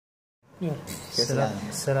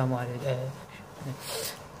السلام عليكم.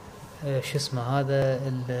 شو اسمه هذا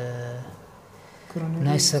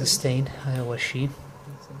نايسر ستين، هاي اول شيء.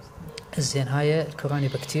 زين هاي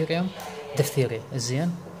الكورانيبكتيريوم ديفثيريا.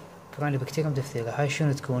 زين كورانيبكتيريوم ديفثيريا هاي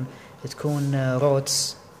شنو تكون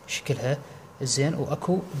رودز شكلها. زين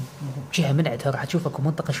واكو جهه من عندها راح تشوف اكو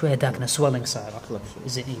منطقه شويه داكنه سويلنج صايره.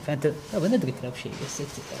 زين فانت ندري كلاب شيء بس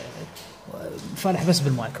فالح بس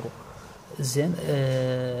بالمايكرو. زين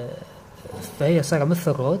فهي صايره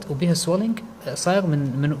مثل رود وبيها سويلنج صاير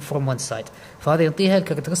من فروم وان سايد، فهذا يعطيها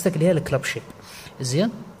الكاركترستيك اللي هي الكلب شيب. زين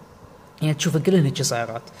يعني تشوف كلهن هيك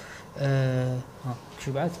صايرات.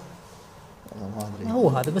 شو بعد؟ ما ادري هو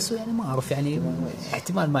هذا بس، يعني ما اعرف، يعني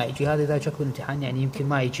احتمال ما يجي هذا اذا جاك بالامتحان، يعني يمكن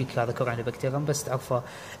ما يجيك هذا كورانيبكتيريوم، بس تعرفه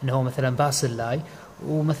انه هو مثلا باسيلاي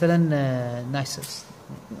ومثلا نايسر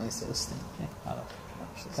ستين. هذا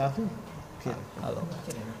تعرفوا هذا.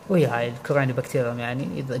 وهي هاي الكورانيبكتيريوم، يعني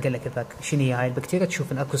اذا قال لك ذاك شنو هي هاي البكتيريا،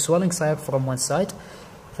 تشوف ان اكو سويلنج صاير فروم وان سايد،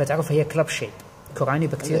 فتعرف هي كلب شيب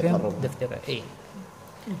كورانيبكتيريوم ديفثيريا. اي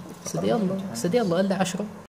سدي الله الا 10.